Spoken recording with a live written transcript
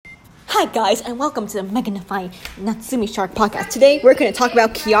Hi guys, and welcome to the Magnify Natsumi Shark podcast. Today we're going to talk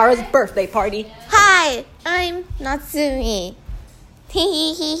about Kiara's birthday party. Hi, I'm Natsumi. Hee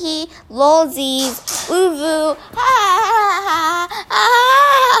hee hee hee, lolsies, woo woo, ha ha ha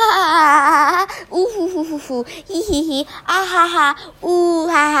ha, ooh hoo hoo hoo hoo, hee hee hee, ah ha ha, ooh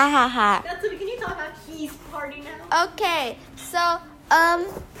ha ha ha ha. Natsumi, can you talk about Ki's party now? Okay, so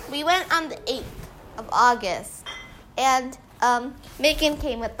we went on the 8th of August, and Megan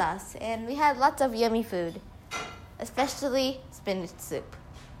came with us, and we had lots of yummy food, especially spinach soup.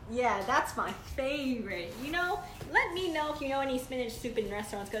 Yeah, that's my favorite. Let me know if you know any spinach soup in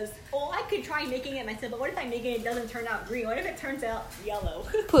restaurants, because I could try making it myself, but what if I make it and it doesn't turn out green? What if it turns out yellow?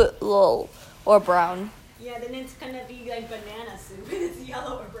 Put lol or brown. Yeah, then it's gonna be like banana soup and it's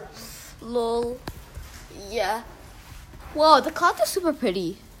yellow or brown. Lol. Yeah. Whoa, the clouds are super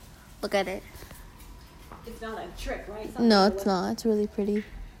pretty. Look at it. It's not a trick, right? No, it's not. It's really pretty.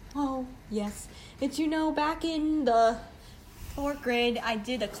 Oh, yes. It's, back in the 4th grade, I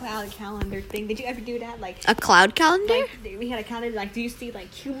did a cloud calendar thing. Did you ever do that? A cloud calendar? We had a calendar, do you see,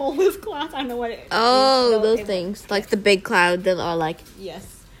 cumulus clouds? I don't know what it is. Oh, those things. The big cloud that are,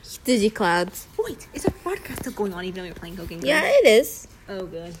 Yes. dizzy clouds. Wait, is a broadcast still going on even though you're playing cooking games? Yeah, it is. Oh,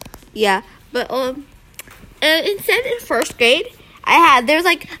 good. Yeah, but, instead in 1st grade, there's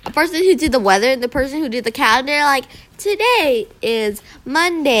a person who did the weather and the person who did the calendar, today is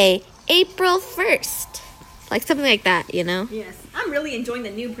Monday, April 1st. Something like that, Yes. I'm really enjoying the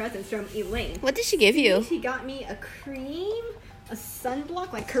new presents from Elaine. What did she give you? She got me a cream, a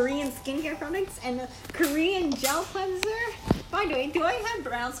sunblock, Korean skincare products, and a Korean gel cleanser. By the way, do I have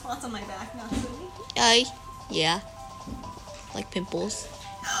brown spots on my back now, Sumi? Yeah. Pimples.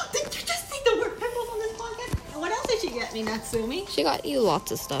 Did you just say the word pimples on this podcast? And what else did she get me, Natsumi? She got you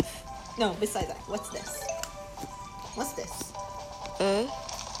lots of stuff. No, besides that, what's this? What's this?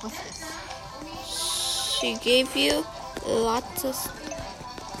 What's this? She gave you lots of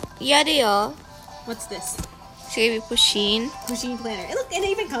Yeah, they are. What's this? She gave you Pusheen. Pusheen planner. It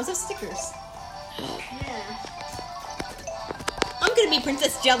even comes with stickers. Yeah. I'm gonna be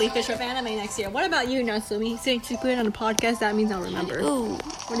Princess Jellyfish of anime next year. What about you, Natsumi? Since you put it on a podcast, that means I'll remember. Ooh.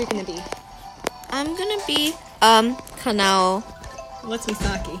 What are you gonna be? I'm gonna be Kanao. What's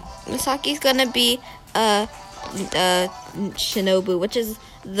Misaki? Misaki's gonna be Shinobu, which is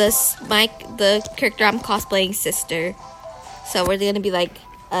the character I'm cosplaying sister. So we're gonna be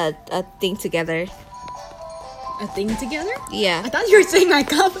a thing together. A thing together? Yeah. I thought you were saying my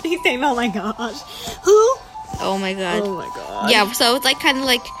company's name. Oh my gosh. Who? Oh my god. Oh my god. Yeah, so it's kind of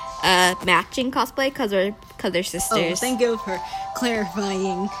matching cosplay because they're sisters. Oh, thank you for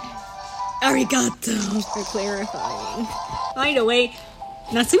clarifying. Arigato for clarifying. By the way,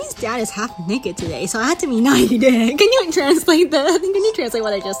 Natsumi's dad is half naked today, so I had to be nice. Can you translate that? Can you translate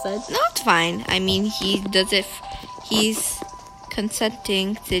what I just said? No, it's fine. I mean, he does it. He's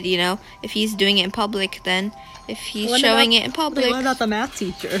consenting to, if he's doing it in public, then if he's showing it in public. What about the math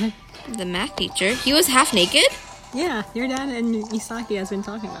teacher? The math teacher? He was half naked? Yeah, your dad and Misaki has been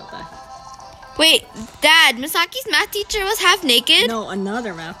talking about that. Wait, Dad, Misaki's math teacher was half naked? No,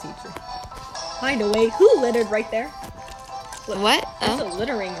 another math teacher. By the way, who littered right there? Look, what? There's a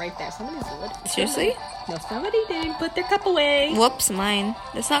littering right there. Somebody's littering. Seriously? No, somebody didn't put their cup away. Whoops, mine.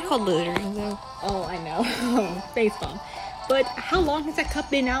 That's not called littering, though. Oh, I know. Face bomb. But how long has that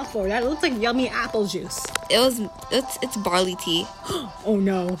cup been out for? That looks like yummy apple juice. It's barley tea. Oh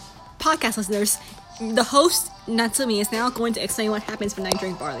no. Podcast listeners, the host, Natsumi, is now going to explain what happens when I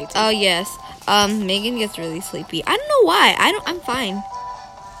drink barley tea. Oh, yes. Megan gets really sleepy. I don't know why. I'm fine.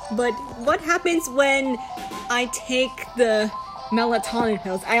 But what happens when I take the melatonin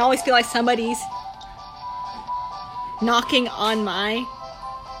pills? I always feel like somebody's knocking on my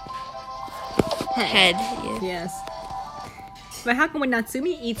head. Yeah. Yes. But how come when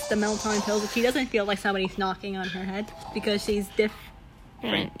Natsumi eats the melatonin pills, she doesn't feel like somebody's knocking on her head? Because she's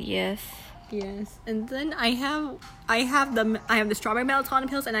different. Yes. Yes. And then I have the strawberry melatonin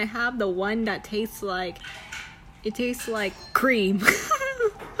pills, and I have the one that tastes like cream.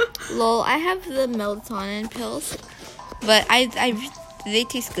 Lol, I have the melatonin pills, but they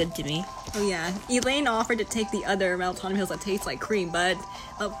taste good to me. Oh yeah, Elaine offered to take the other melatonin pills that taste like cream, but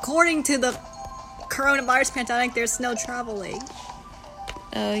according to the coronavirus pandemic, there's no traveling.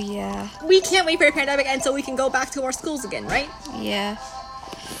 Oh yeah. We can't wait for the pandemic and so we can go back to our schools again, right? Yeah.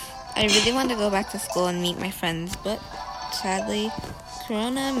 I really want to go back to school and meet my friends, but sadly,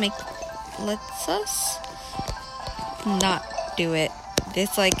 Corona lets us not do it.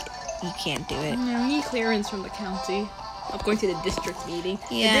 It's you can't do it. We need clearance from the county. of going to the district meeting.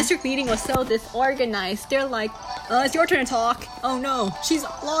 Yeah. The district meeting was so disorganized. They're like, it's your turn to talk. Oh no, she's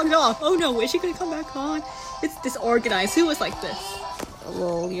logged off. Oh no, is she gonna come back on? It's disorganized. Who was like this?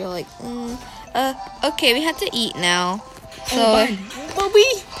 Well, you're like, okay, we have to eat now. So, But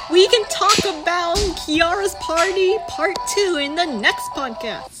we can talk about Kiara's party part 2 in the next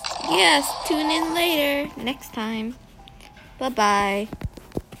podcast. yes, tune in later next time. Bye-bye.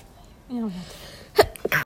 You don't have to.